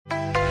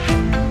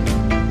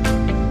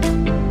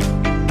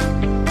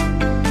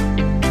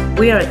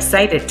We are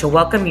excited to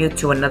welcome you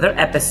to another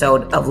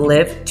episode of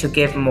Live to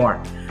Give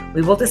More.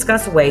 We will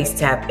discuss ways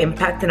to have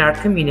impact in our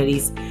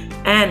communities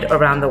and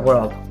around the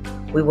world.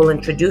 We will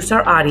introduce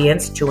our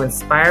audience to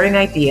inspiring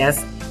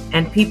ideas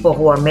and people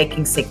who are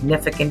making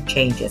significant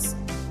changes.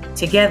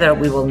 Together,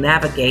 we will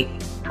navigate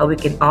how we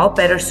can all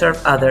better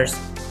serve others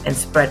and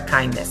spread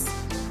kindness.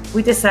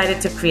 We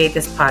decided to create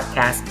this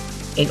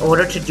podcast in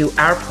order to do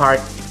our part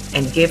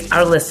and give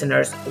our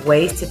listeners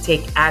ways to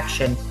take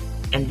action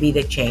and be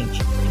the change.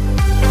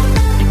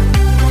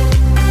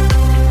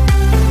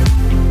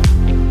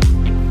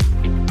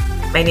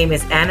 My name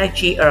is Anna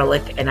G.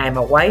 Ehrlich, and I'm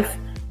a wife,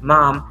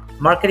 mom,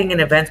 marketing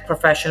and events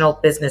professional,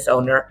 business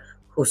owner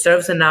who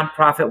serves the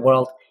nonprofit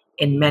world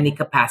in many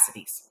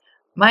capacities.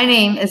 My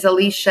name is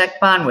Elise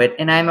Scheck-Bonwit,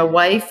 and I'm a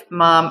wife,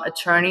 mom,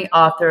 attorney,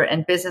 author,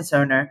 and business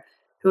owner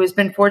who has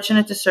been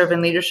fortunate to serve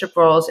in leadership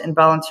roles and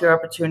volunteer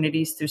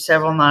opportunities through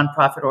several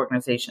nonprofit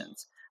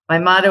organizations. My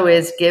motto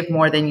is give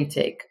more than you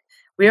take.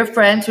 We are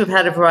friends who have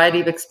had a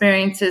variety of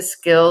experiences,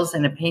 skills,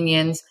 and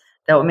opinions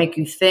that will make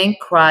you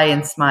think, cry,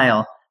 and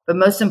smile, but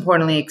most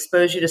importantly,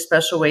 expose you to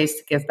special ways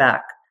to give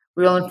back.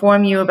 We will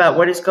inform you about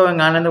what is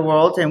going on in the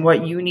world and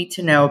what you need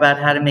to know about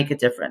how to make a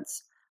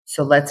difference.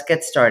 So let's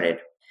get started.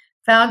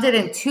 Founded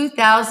in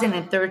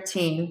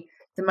 2013,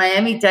 the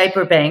Miami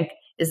Diaper Bank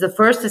is the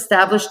first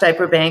established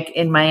diaper bank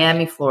in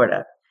Miami,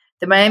 Florida.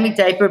 The Miami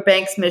Diaper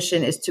Bank's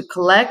mission is to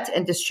collect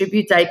and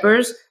distribute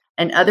diapers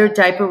and other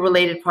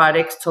diaper-related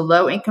products to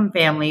low-income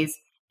families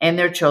and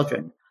their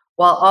children,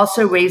 while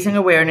also raising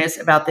awareness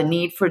about the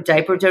need for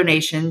diaper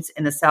donations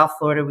in the South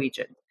Florida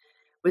region.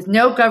 With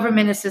no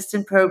government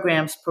assistance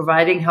programs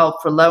providing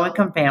help for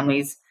low-income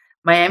families,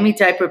 Miami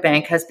Diaper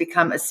Bank has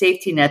become a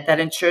safety net that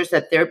ensures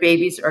that their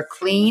babies are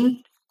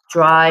clean,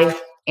 dry,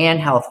 and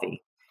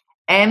healthy.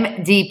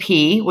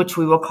 MDP, which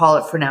we will call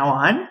it from now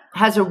on,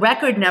 has a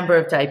record number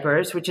of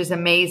diapers, which is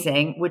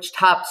amazing, which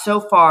topped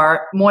so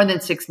far more than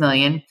 6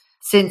 million.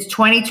 Since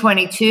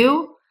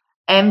 2022,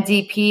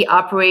 MDP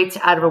operates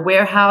out of a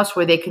warehouse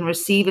where they can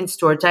receive and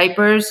store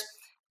diapers.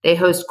 They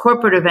host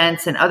corporate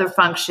events and other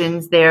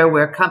functions there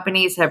where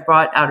companies have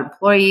brought out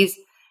employees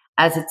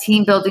as a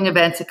team-building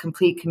event to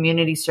complete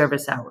community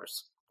service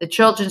hours. The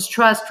Children's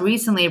Trust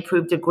recently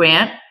approved a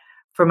grant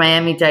for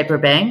Miami Diaper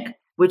Bank,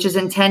 which is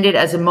intended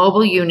as a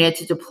mobile unit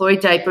to deploy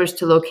diapers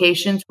to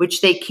locations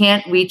which they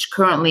can't reach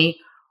currently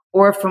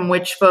or from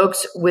which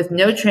folks with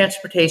no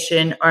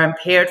transportation are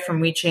impaired from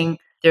reaching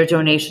their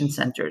donation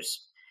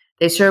centers.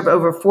 They serve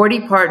over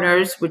 40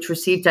 partners which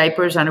receive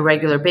diapers on a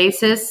regular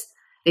basis.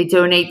 They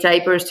donate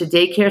diapers to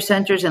daycare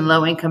centers in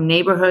low-income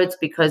neighborhoods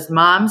because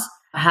moms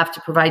have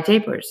to provide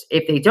diapers.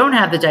 If they don't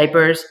have the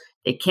diapers,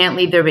 they can't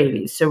leave their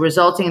babies, so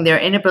resulting in their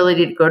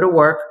inability to go to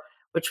work,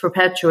 which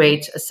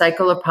perpetuates a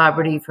cycle of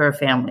poverty for a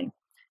family.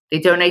 They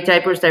donate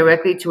diapers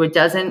directly to a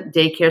dozen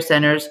daycare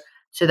centers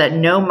so that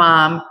no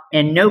mom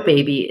and no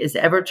baby is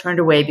ever turned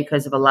away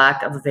because of a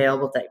lack of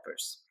available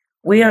diapers.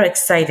 We are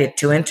excited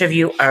to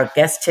interview our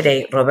guest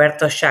today,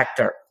 Roberto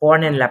Schachter.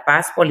 Born in La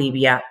Paz,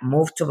 Bolivia,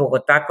 moved to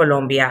Bogotá,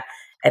 Colombia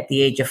at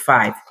the age of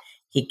 5.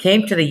 He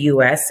came to the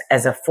U.S.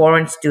 as a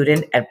foreign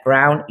student at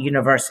Brown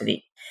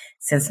University.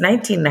 Since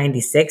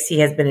 1996, he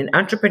has been an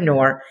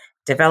entrepreneur,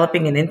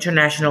 developing an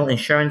international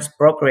insurance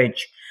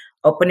brokerage,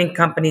 opening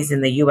companies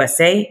in the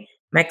USA,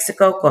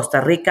 Mexico,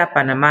 Costa Rica,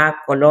 Panama,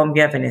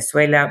 Colombia,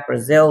 Venezuela,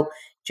 Brazil,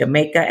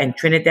 Jamaica, and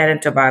Trinidad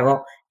and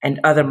Tobago,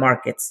 and other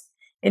markets.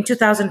 In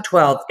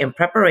 2012, in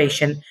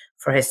preparation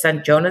for his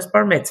son Jonah's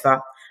bar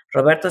mitzvah,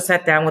 Roberto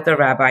sat down with a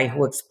rabbi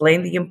who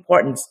explained the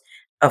importance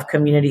of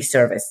community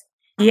service.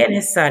 He and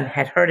his son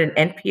had heard an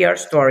NPR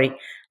story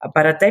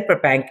about a diaper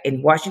bank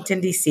in Washington,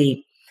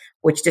 D.C.,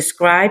 which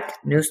described,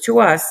 news to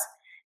us,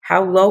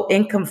 how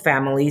low-income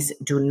families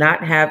do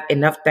not have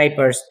enough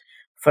diapers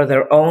for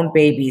their own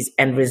babies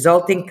and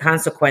resulting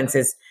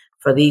consequences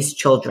for these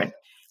children.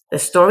 The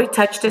story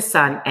touched his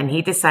son, and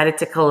he decided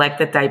to collect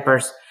the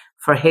diapers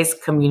for his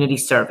community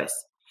service.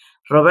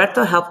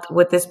 Roberto helped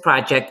with this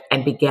project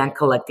and began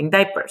collecting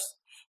diapers.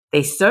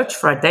 They searched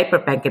for a diaper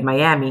bank in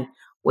Miami,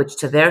 which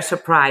to their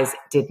surprise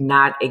did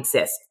not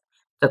exist.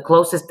 The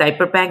closest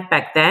diaper bank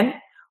back then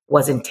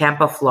was in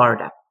Tampa,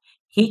 Florida.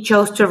 He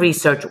chose to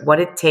research what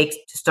it takes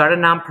to start a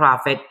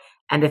nonprofit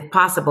and, if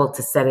possible,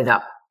 to set it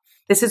up.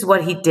 This is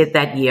what he did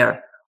that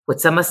year, with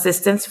some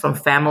assistance from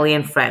family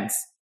and friends.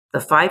 The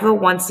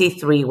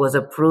 501c3 was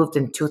approved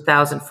in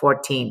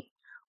 2014.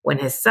 When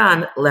his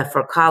son left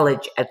for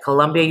college at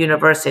Columbia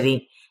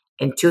University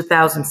in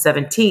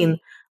 2017,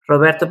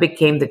 Roberto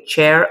became the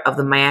chair of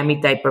the Miami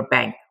Diaper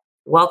Bank.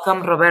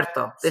 Welcome,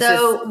 Roberto.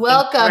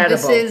 Welcome.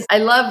 Incredible. I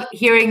love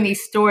hearing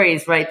these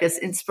stories, right? This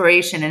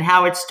inspiration and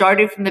how it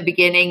started from the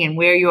beginning and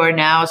where you are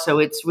now. So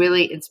it's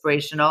really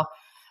inspirational.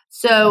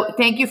 So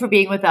thank you for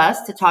being with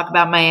us to talk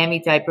about Miami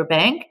Diaper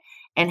Bank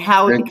and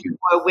how we become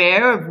more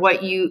aware of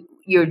what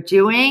you're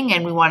doing,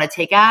 and we want to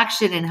take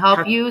action and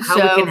help you. How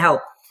we can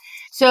help.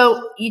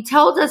 So you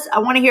told us, I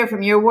want to hear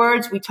from your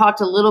words. We talked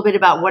a little bit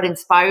about what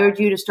inspired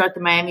you to start the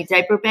Miami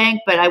Diaper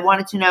Bank, but I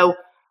wanted to know,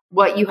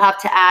 what you have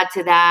to add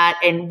to that,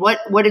 and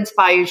what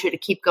inspires you to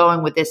keep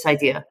going with this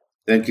idea.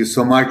 Thank you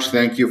so much.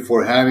 Thank you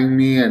for having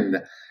me, and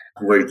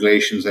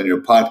congratulations on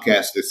your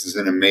podcast. This is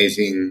an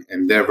amazing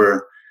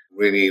endeavor,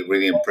 really,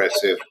 really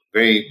impressive,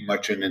 very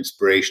much an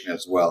inspiration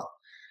as well.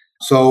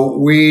 So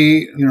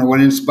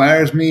what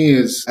inspires me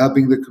is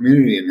helping the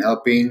community and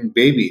helping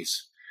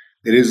babies.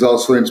 It is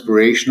also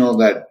inspirational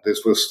that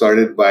this was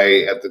started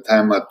by, at the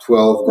time, a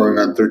 12 going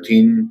on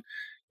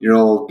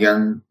 13-year-old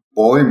young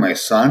boy, my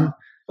son.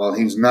 While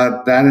he's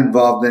not that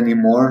involved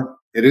anymore,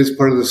 it is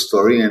part of the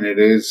story, and it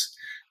is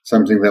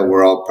something that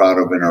we're all proud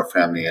of in our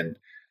family. And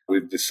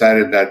we've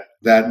decided that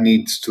that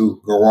needs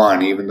to go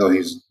on, even though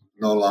he's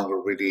no longer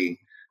really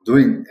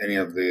doing any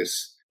of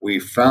this. We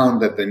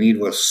found that the need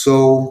was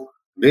so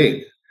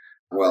big.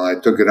 Well, I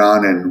took it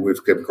on, and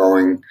we've kept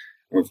going.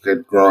 We've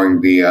kept growing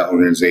the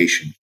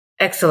organization.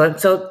 Excellent.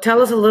 So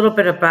tell us a little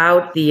bit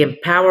about the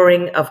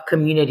empowering of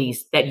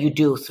communities that you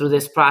do through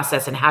this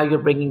process and how you're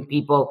bringing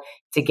people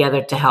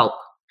together to help.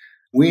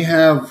 We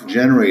have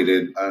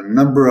generated a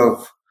number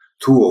of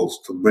tools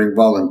to bring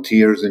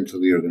volunteers into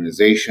the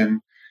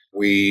organization.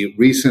 We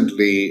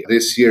recently,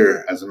 this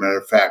year, as a matter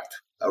of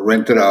fact,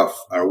 rented off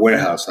our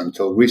warehouse.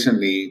 Until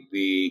recently,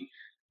 the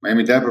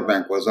Miami Diaper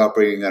Bank was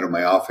operating out of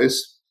my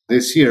office.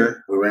 This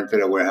year, we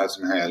rented a warehouse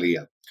in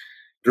Hialeah.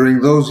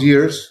 During those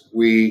years,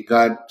 we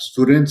got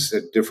students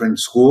at different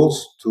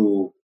schools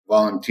to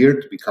volunteer,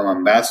 to become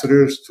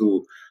ambassadors,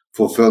 to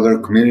fulfill their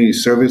community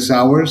service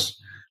hours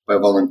by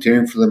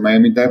volunteering for the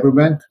Miami Diaper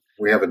Bank.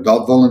 We have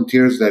adult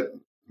volunteers that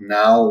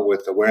now,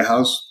 with the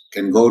warehouse,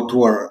 can go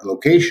to our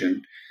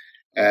location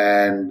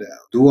and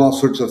do all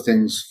sorts of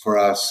things for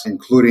us,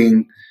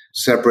 including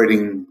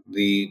separating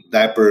the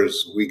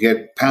diapers. We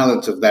get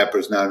pallets of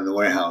diapers now in the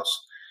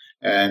warehouse.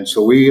 And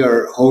so we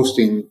are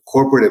hosting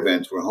corporate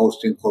events. We're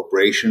hosting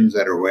corporations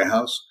at our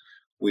warehouse.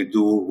 We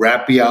do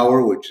Rappy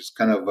Hour, which is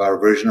kind of our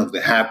version of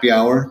the happy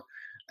hour.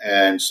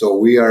 And so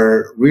we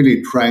are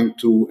really trying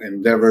to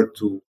endeavor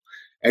to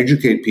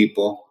educate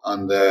people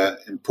on the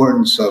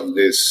importance of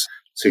this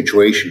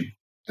situation.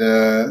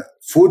 The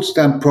food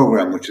stamp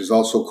program, which is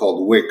also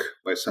called WIC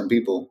by some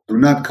people, do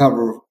not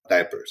cover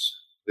diapers.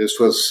 This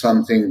was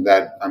something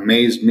that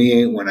amazed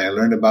me when I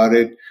learned about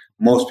it.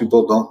 Most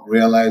people don't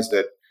realize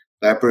that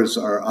diapers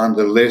are on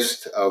the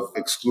list of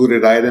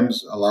excluded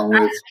items along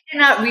with... I did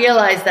not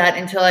realize that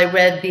until I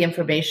read the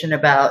information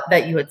about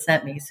that you had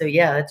sent me. So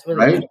yeah, it's really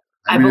right? True.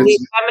 I believe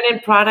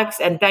feminine products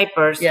and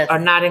diapers are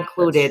not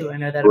included I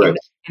know that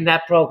in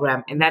that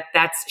program. And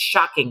that's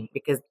shocking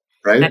because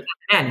right? That's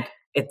the end.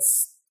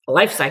 It's a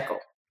life cycle.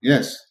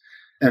 Yes.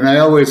 And I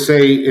always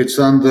say it's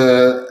on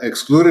the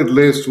excluded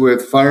list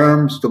with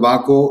firearms,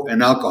 tobacco,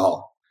 and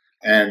alcohol.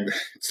 And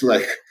it's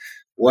like,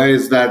 why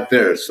is that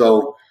there?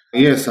 So,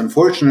 yes,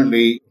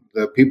 unfortunately,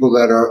 the people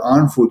that are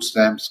on food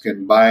stamps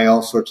can buy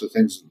all sorts of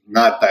things,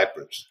 not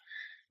diapers.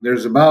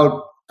 There's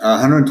about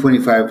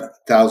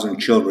 125,000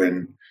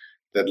 children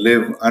that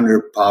live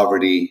under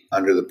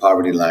the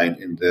poverty line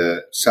in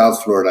the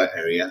South Florida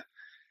area.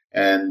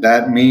 And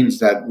that means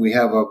that we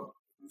have a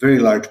very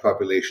large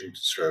population to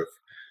serve,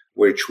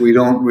 which we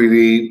don't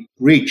really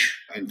reach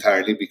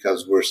entirely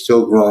because we're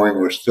still growing.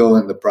 We're still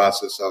in the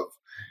process of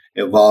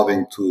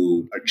evolving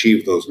to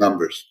achieve those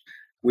numbers.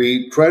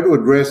 We try to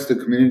address the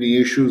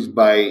community issues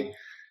by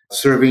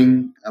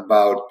serving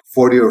about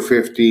 40 or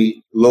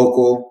 50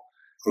 local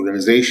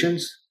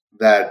organizations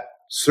that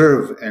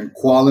serve and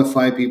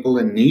qualify people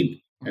in need.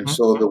 And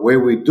so the way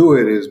we do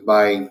it is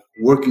by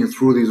working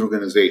through these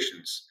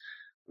organizations.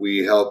 We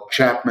help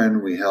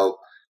Chapman, we help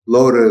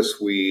Lotus,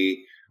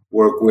 we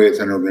work with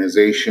an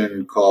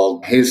organization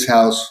called His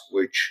House,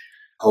 which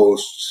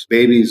hosts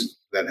babies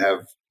that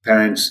have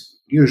parents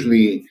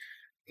usually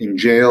in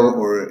jail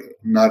or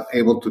not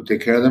able to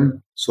take care of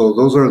them. So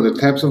those are the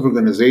types of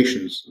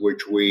organizations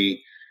which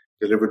we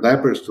deliver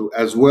diapers to,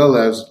 as well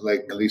as,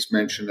 like Elise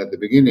mentioned at the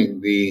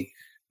beginning, the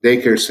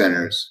daycare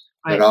centers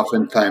that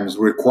oftentimes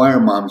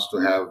require moms to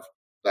have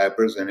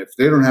diapers. And if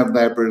they don't have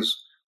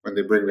diapers when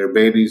they bring their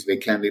babies, they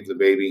can't leave the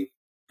baby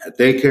at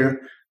daycare.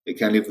 They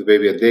can't leave the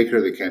baby at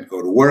daycare. They can't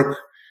go to work.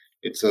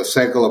 It's a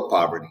cycle of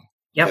poverty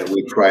that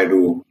we try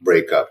to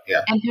break up.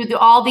 Yeah. And through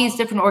all these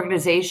different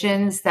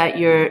organizations that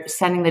you're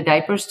sending the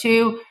diapers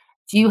to,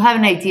 do you have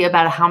an idea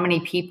about how many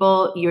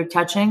people you're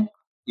touching?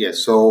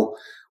 Yes. So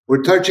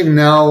we're touching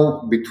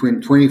now between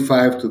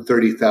 25 to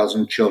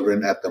 30,000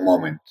 children at the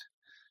moment.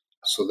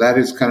 So that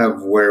is kind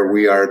of where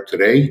we are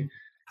today.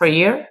 Per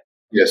year?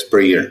 Yes, per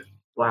year.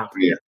 Wow. Per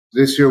year.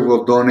 This year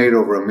we'll donate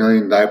over 1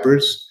 million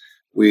diapers.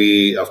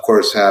 We, of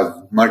course, have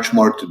much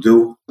more to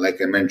do. Like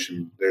I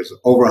mentioned, there's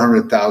over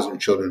 100,000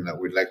 children that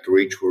we'd like to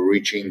reach. We're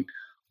reaching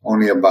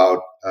only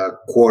about a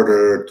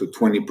quarter to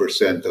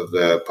 20% of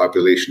the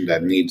population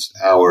that needs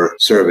our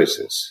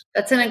services.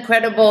 That's an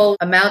incredible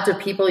amount of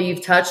people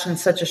you've touched in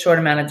such a short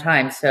amount of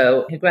time.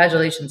 So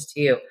congratulations to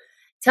you.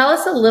 Tell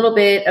us a little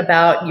bit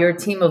about your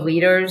team of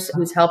leaders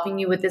who's helping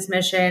you with this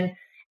mission,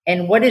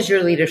 and what is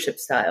your leadership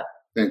style?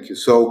 Thank you.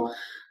 So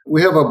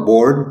we have a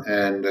board,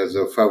 and as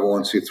a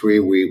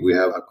 501c3, we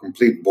have a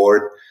complete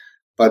board.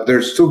 But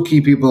there's two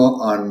key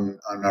people on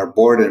our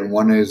board, and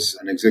one is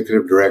an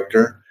executive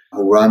director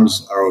who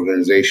runs our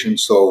organization.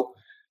 So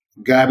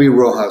Gabby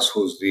Rojas,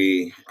 who's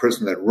the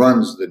person that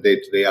runs the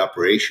day-to-day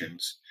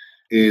operations,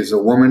 is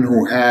a woman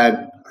who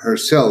had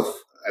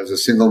herself, as a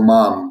single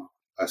mom,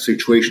 a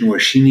situation where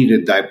she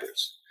needed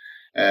diapers.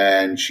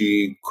 And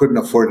she couldn't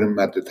afford them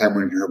at the time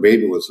when her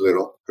baby was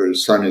little. Her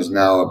son is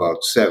now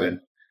about 7.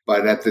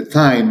 But at the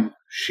time,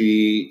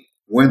 she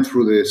went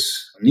through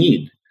this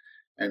need.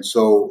 And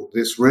so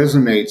this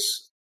resonates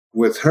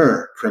with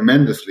her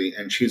tremendously,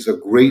 and she's a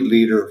great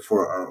leader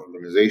for our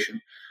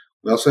organization.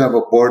 We also have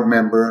a board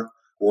member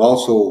who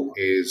also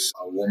is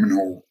a woman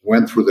who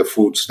went through the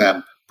food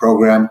stamp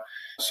program.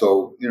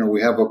 So,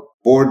 we have a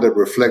board that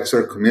reflects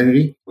our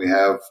community. We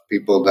have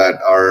people that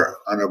are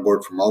on our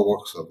board from all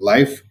walks of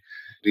life.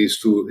 These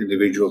two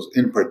individuals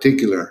in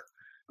particular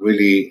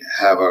really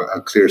have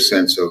a clear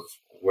sense of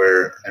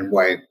where and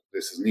why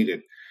this is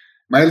needed.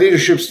 My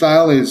leadership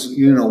style is,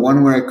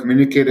 one where I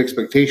communicate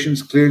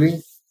expectations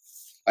clearly.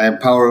 I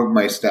empower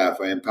my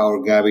staff. I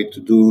empower Gabby to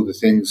do the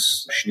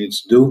things she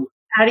needs to do.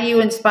 How do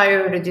you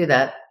inspire her to do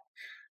that?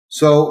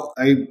 So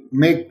I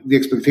make the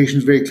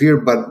expectations very clear,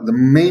 but the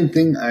main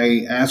thing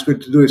I ask her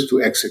to do is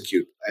to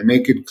execute. I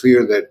make it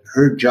clear that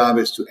her job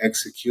is to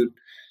execute.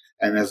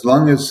 And as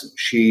long as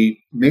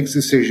she makes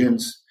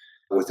decisions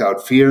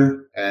without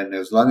fear, and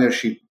as long as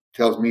she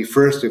tells me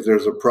first if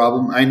there's a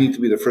problem, I need to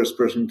be the first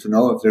person to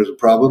know if there's a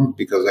problem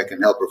because I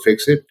can help her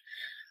fix it.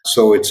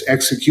 So it's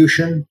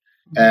execution,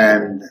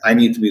 and I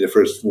need to be the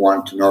first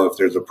one to know if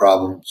there's a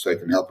problem so I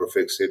can help her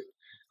fix it.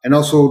 And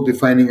also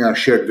defining a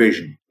shared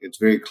vision. It's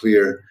very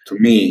clear to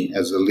me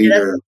as a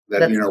leader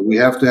that, we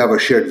have to have a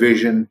shared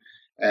vision.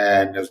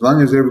 And as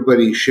long as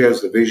everybody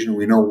shares the vision,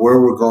 we know where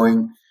we're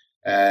going,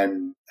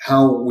 and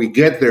how we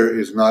get there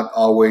is not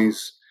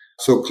always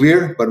so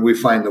clear, but we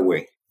find a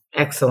way.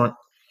 Excellent.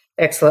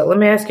 Let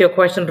me ask you a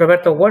question,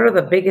 Roberto. What are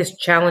the biggest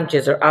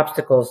challenges or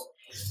obstacles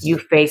you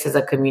face as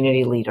a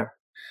community leader?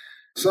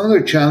 Some of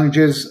the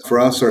challenges for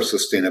us are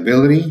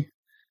sustainability,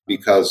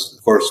 because,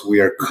 of course, we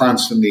are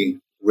constantly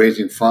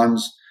raising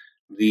funds.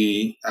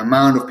 The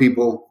amount of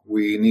people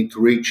we need to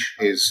reach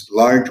is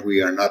large.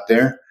 We are not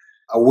there.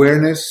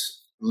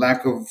 Awareness,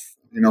 lack of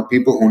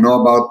people who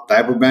know about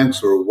diaper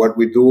banks or what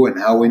we do and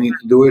how we need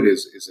to do it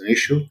is an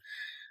issue.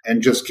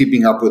 And just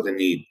keeping up with the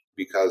need,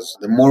 because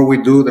the more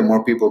we do, the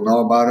more people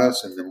know about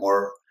us, and the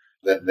more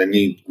the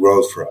need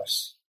grows for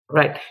us.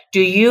 Right. Do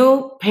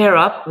you pair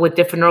up with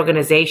different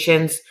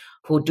organizations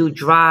who do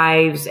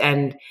drives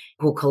and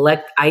who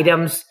collect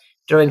items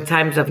during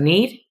times of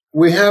need?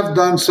 We have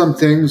done some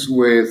things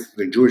with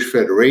the Jewish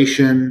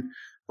Federation.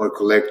 We're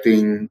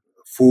collecting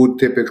food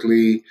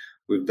typically.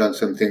 We've done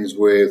some things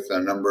with a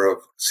number of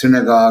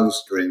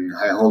synagogues during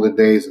high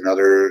holidays and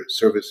other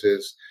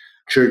services,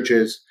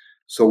 churches.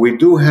 So we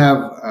do have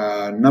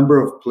a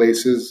number of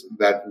places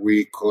that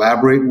we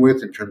collaborate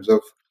with in terms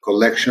of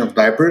collection of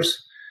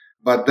diapers,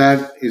 but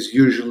that is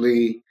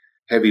usually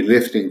heavy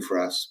lifting for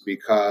us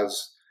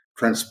because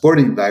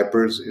transporting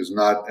diapers is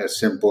not as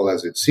simple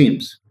as it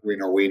seems.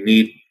 We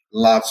need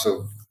lots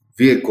of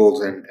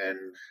vehicles, and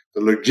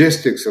the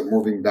logistics of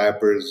moving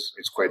diapers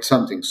is quite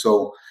something.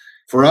 So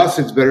for us,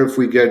 it's better if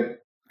we get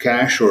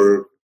cash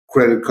or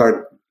credit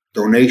card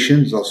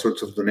donations, all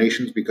sorts of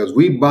donations, because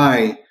we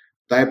buy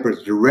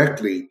diapers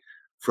directly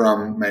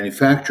from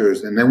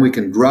manufacturers, and then we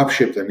can drop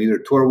ship them either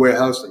to our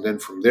warehouse and then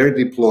from there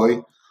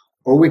deploy,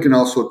 or we can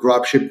also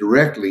drop ship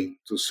directly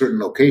to certain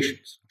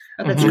locations.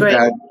 That's great.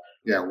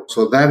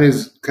 So that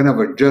is kind of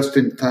a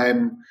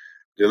just-in-time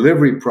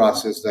delivery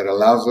process that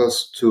allows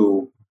us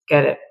to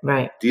get it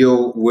right,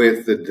 deal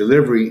with the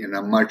delivery in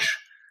a much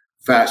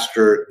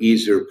faster,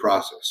 easier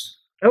process.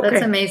 Okay.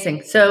 That's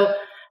amazing. So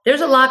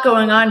there's a lot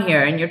going on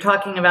here, and you're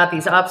talking about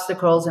these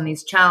obstacles and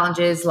these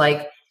challenges.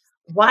 Like,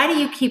 why do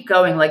you keep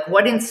going? Like,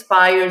 what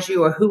inspires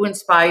you, or who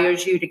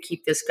inspires you to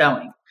keep this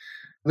going?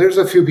 There's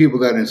a few people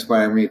that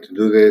inspire me to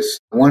do this.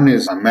 One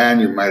is a man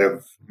you might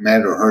have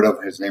met or heard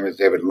of. His name is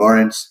David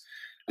Lawrence.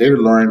 David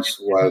Lawrence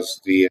was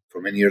for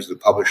many years, the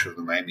publisher of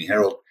the Miami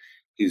Herald.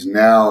 He's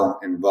now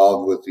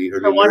involved with the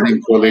Early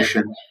Learning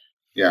Coalition.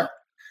 Yeah.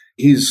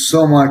 He's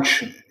so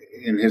much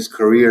in his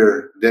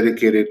career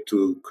dedicated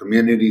to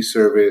community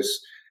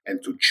service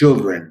and to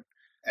children.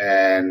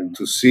 And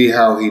to see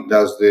how he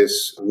does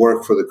this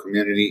work for the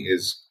community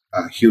is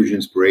a huge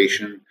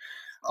inspiration.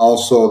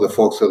 Also, the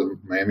folks of the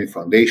Miami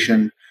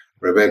Foundation,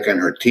 Rebecca and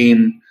her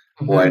team,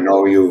 who I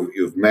know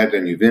you've met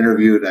and you've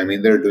interviewed. I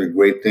mean, they're doing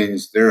great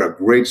things. They're a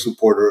great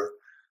supporter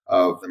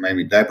of the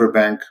Miami Diaper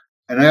Bank.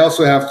 And I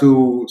also have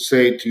to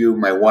say to you,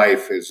 my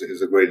wife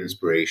is a great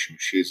inspiration.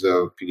 She's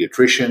a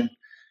pediatrician.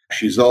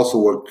 She's also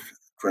worked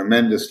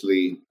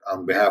tremendously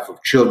on behalf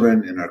of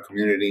children in our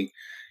community.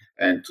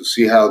 And to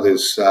see how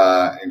this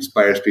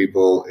inspires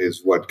people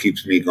is what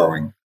keeps me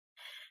going.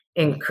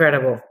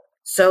 Incredible.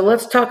 So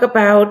let's talk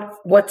about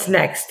what's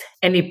next.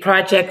 Any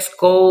projects,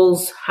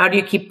 goals? How do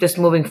you keep this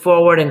moving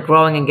forward and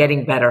growing and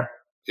getting better?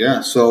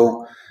 Yeah,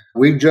 so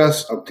we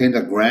just obtained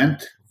a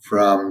grant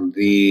from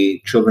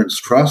the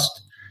Children's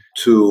Trust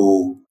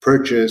to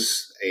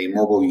purchase a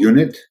mobile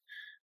unit.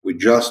 We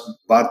just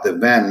bought the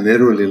van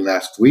literally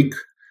last week.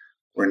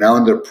 We're now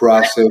in the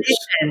process.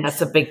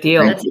 That's a big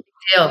deal. That's a big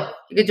deal.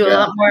 You could do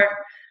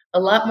a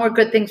lot more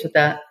good things with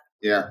that.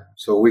 Yeah.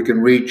 So we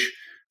can reach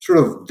sort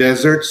of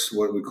deserts,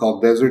 what we call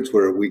deserts,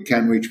 where we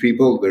can't reach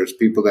people. There's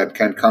people that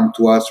can't come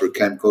to us or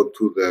can't go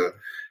to the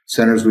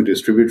centers we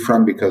distribute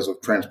from because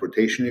of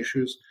transportation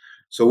issues.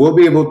 So we'll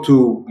be able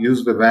to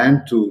use the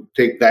van to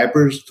take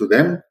diapers to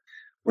them.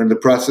 We're in the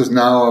process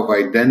now of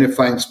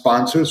identifying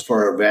sponsors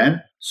for our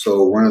van.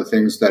 So one of the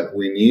things that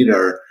we need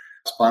are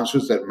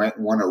sponsors that might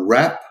want to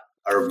wrap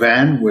our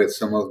van with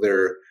some of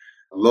their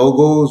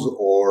logos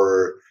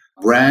or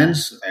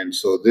brands. And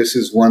so this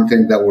is one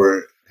thing that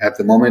we're at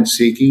the moment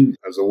seeking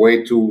as a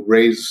way to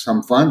raise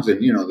some funds,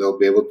 and they'll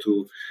be able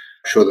to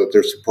show that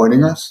they're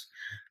supporting us.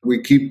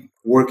 We keep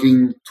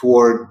working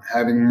toward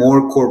having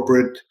more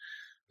corporate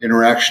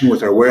interaction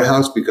with our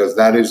warehouse, because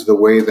that is the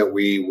way that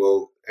we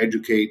will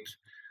educate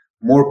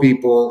more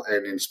people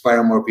and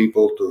inspire more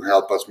people to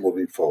help us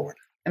moving forward.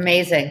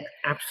 Amazing.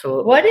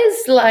 Absolutely.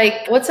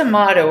 What's a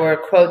motto or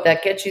a quote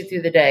that gets you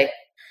through the day?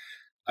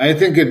 I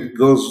think it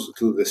goes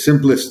to the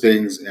simplest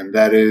things, and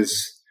that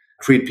is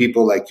treat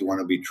people like you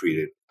want to be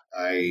treated.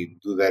 I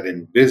do that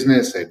in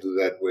business. I do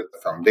that with the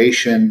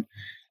foundation,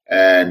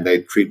 and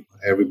I treat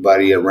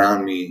everybody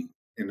around me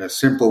in a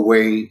simple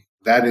way.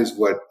 That is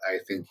what I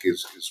think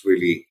is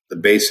really the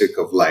basic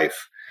of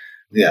life.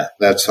 Yeah,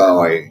 that's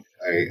how I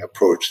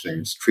approach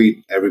things.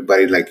 Treat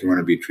everybody like you want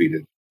to be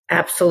treated.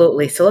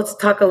 Absolutely. So let's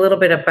talk a little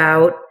bit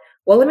about,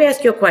 well, let me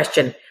ask you a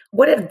question.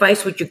 What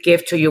advice would you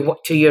give to your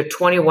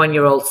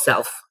 21-year-old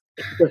self?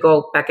 If you could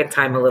go back in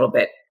time a little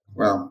bit.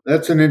 Well,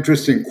 that's an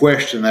interesting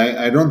question.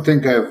 I don't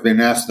think I've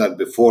been asked that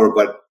before,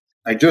 but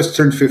I just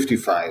turned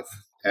 55.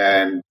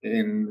 And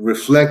in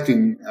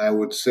reflecting, I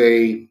would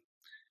say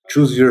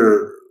choose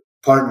your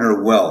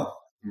partner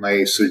well.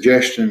 My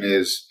suggestion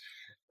is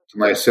to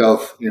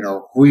myself,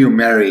 who you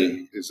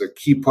marry is a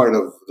key part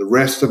of the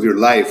rest of your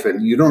life.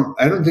 And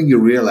I don't think you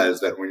realize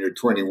that when you're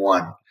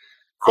 21.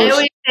 I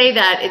always say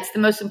that it's the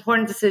most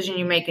important decision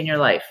you make in your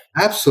life.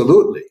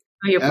 Absolutely.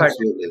 Who your partner.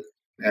 Absolutely.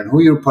 And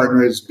who your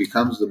partner is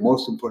becomes the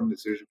most important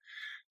decision.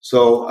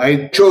 So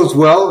I chose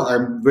well.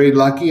 I'm very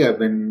lucky. I've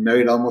been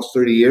married almost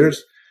 30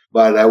 years.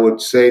 But I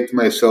would say to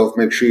myself,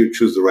 make sure you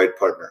choose the right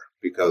partner,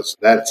 because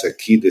that's a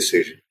key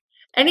decision.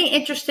 Any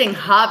interesting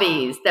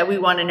hobbies that we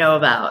want to know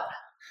about?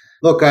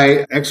 Look,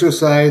 I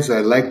exercise. I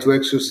like to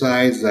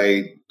exercise.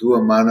 I do a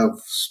amount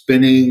of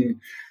spinning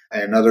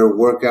and other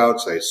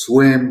workouts. I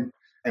swim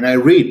and I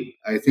read.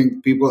 I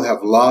think people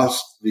have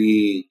lost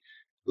the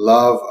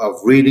love of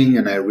reading,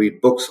 and I read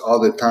books all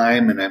the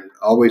time, and I'm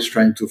always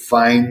trying to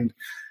find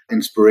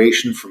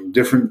inspiration from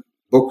different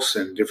books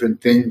and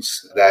different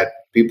things that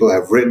people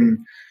have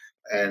written.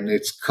 And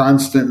it's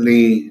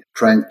constantly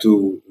trying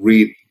to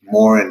read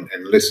more and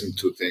listen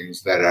to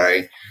things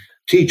that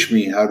teach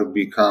me how to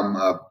become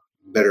a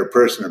better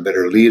person, a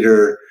better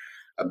leader,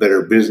 a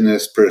better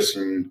business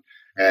person.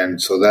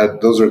 And so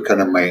those are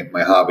kind of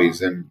my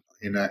hobbies. And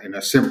in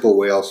a simple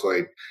way also,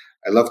 I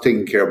love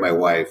taking care of my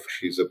wife.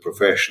 She's a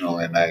professional,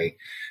 and I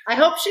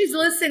hope she's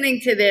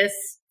listening to this.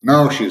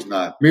 No, she's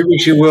not. Maybe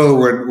she will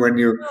when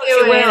you.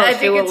 She will. I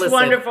think it's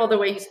wonderful the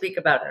way you speak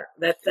about her.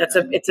 It's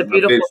a beautiful.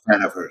 I'm a big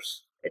fan of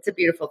hers. It's a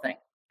beautiful thing.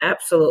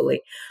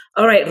 Absolutely.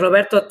 All right,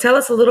 Roberto, tell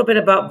us a little bit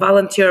about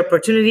volunteer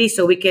opportunities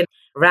so we can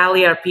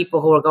rally our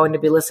people who are going to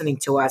be listening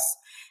to us.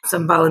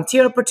 Some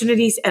volunteer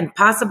opportunities and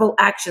possible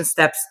action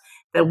steps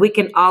that we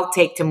can all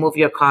take to move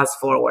your cause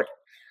forward.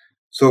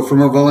 So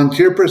from a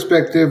volunteer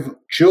perspective,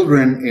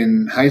 children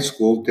in high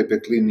school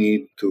typically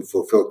need to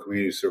fulfill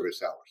community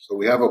service hours. So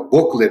we have a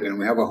booklet and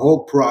we have a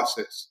whole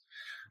process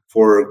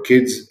for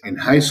kids in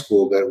high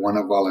school that want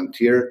to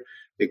volunteer.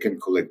 They can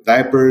collect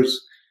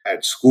diapers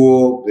at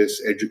school.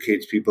 This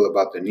educates people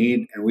about the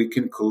need, and we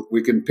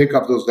can pick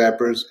up those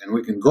diapers and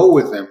we can go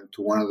with them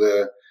to one of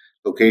the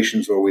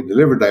locations where we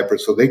deliver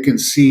diapers so they can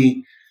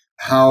see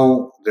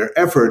how their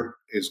effort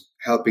is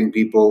helping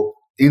people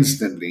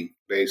instantly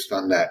based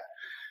on that.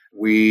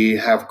 We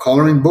have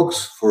coloring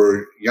books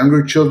for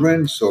younger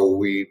children, so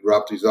we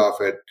drop these off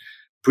at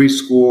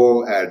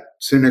preschool, at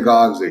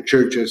synagogues, at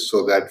churches,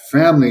 so that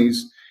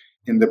families,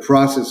 in the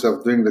process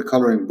of doing the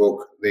coloring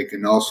book, they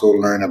can also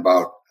learn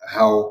about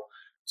how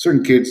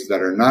certain kids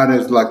that are not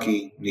as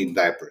lucky need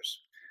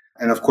diapers.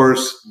 And of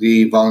course,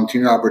 the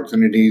volunteering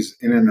opportunities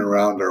in and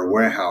around our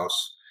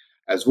warehouse,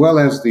 as well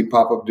as the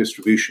pop-up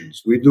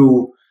distributions. We've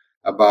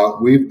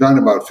done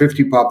about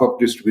 50 pop-up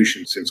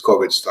distributions since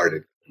COVID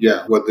started.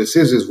 Yeah, what this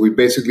is we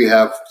basically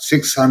have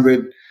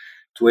 600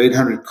 to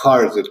 800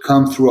 cars that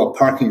come through a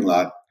parking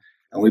lot,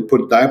 and we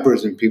put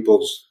diapers in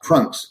people's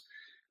trunks.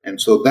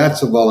 And so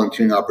that's a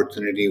volunteering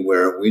opportunity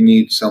where we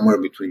need somewhere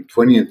between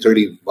 20 and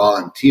 30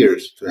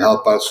 volunteers to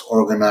help us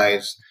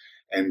organize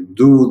and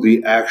do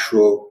the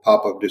actual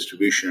pop-up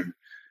distribution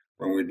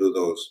when we do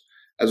those.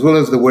 As well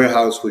as the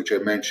warehouse, which I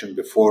mentioned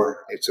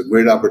before. It's a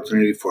great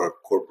opportunity for a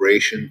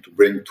corporation to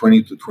bring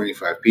 20 to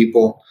 25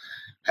 people,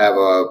 have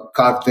a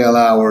cocktail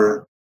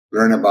hour,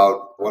 learn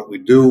about what we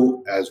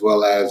do, as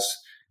well as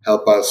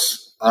help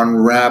us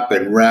unwrap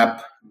and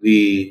wrap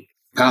the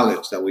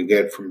pallets that we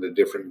get from the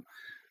different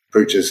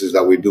purchases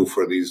that we do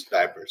for these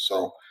diapers.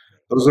 So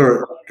those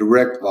are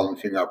direct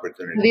volunteering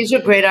opportunities. These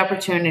are great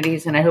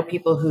opportunities, and I hope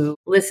people who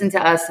listen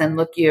to us and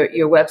look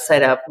your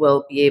website up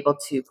will be able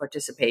to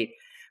participate.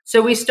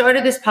 So we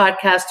started this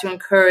podcast to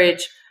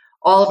encourage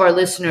all of our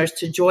listeners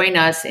to join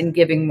us in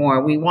giving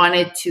more. We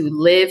wanted to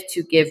live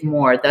to give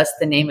more. That's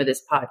the name of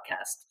this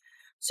podcast.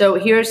 So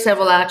here are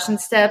several action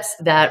steps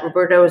that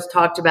Roberto has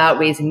talked about: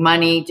 raising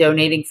money,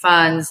 donating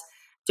funds,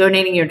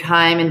 donating your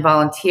time and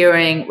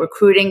volunteering,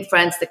 recruiting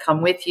friends to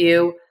come with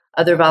you,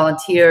 other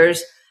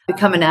volunteers,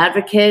 become an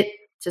advocate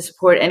to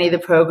support any of the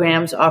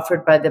programs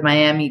offered by the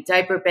Miami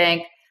Diaper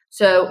Bank.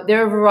 So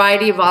there are a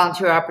variety of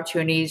volunteer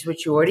opportunities,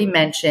 which you already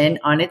mentioned,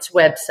 on its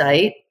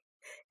website.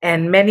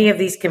 And many of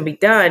these can be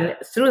done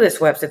through this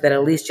website that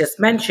Elise just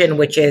mentioned,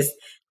 which is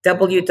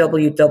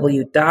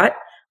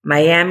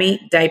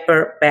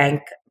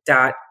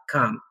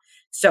www.miamidiaperbank.com.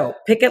 So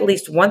pick at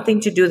least one thing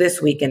to do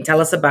this week and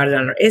tell us about it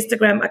on our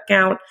Instagram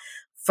account.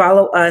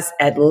 Follow us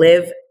at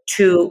Live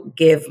to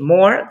Give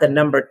More, the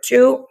number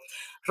 2.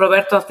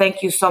 Roberto,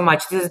 thank you so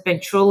much. This has been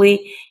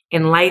truly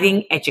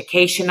enlightening,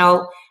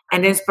 educational,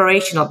 and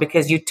inspirational,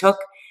 because you took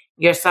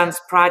your son's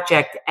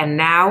project and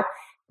now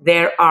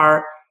there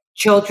are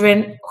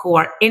children who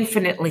are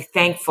infinitely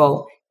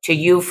thankful to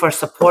you for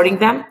supporting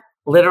them,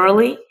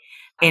 literally,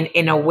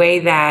 in a way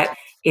that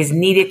is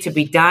needed to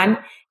be done,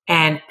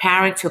 and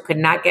parents who could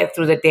not get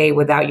through the day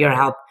without your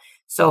help.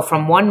 So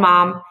from one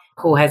mom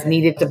who has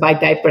needed to buy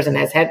diapers and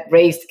has had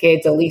raised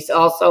kids, Elise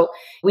also,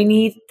 we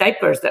need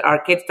diapers, that our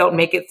kids don't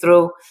make it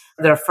through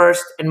their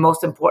first and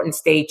most important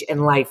stage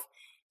in life.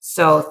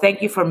 So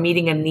thank you for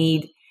meeting a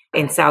need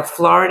in South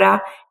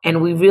Florida.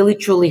 And we really,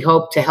 truly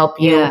hope to help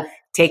you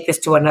take this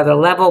to another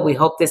level. We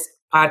hope this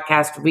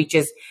podcast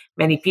reaches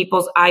many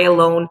people's. I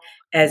alone,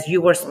 as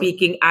you were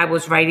speaking, I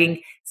was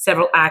writing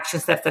several action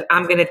steps that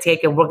I'm going to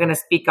take, and we're going to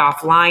speak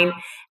offline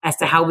as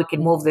to how we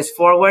can move this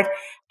forward.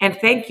 And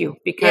thank you,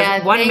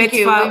 because one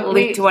mitzvah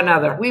lead to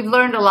another. We've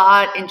learned a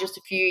lot in just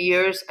a few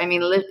years. I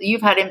mean,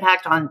 you've had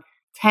impact on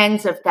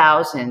tens of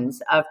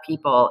thousands of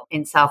people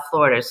in South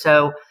Florida.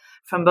 So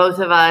from both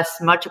of us,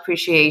 much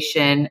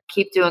appreciation.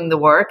 Keep doing the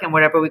work, and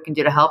whatever we can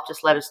do to help,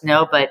 just let us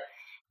know. But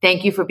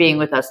thank you for being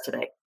with us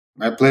today.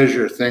 My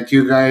pleasure. Thank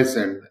you, guys.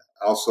 And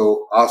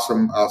also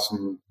awesome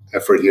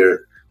effort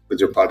here with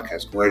your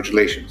podcast.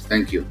 Congratulations.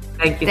 Thank you.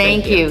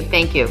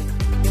 Thank you.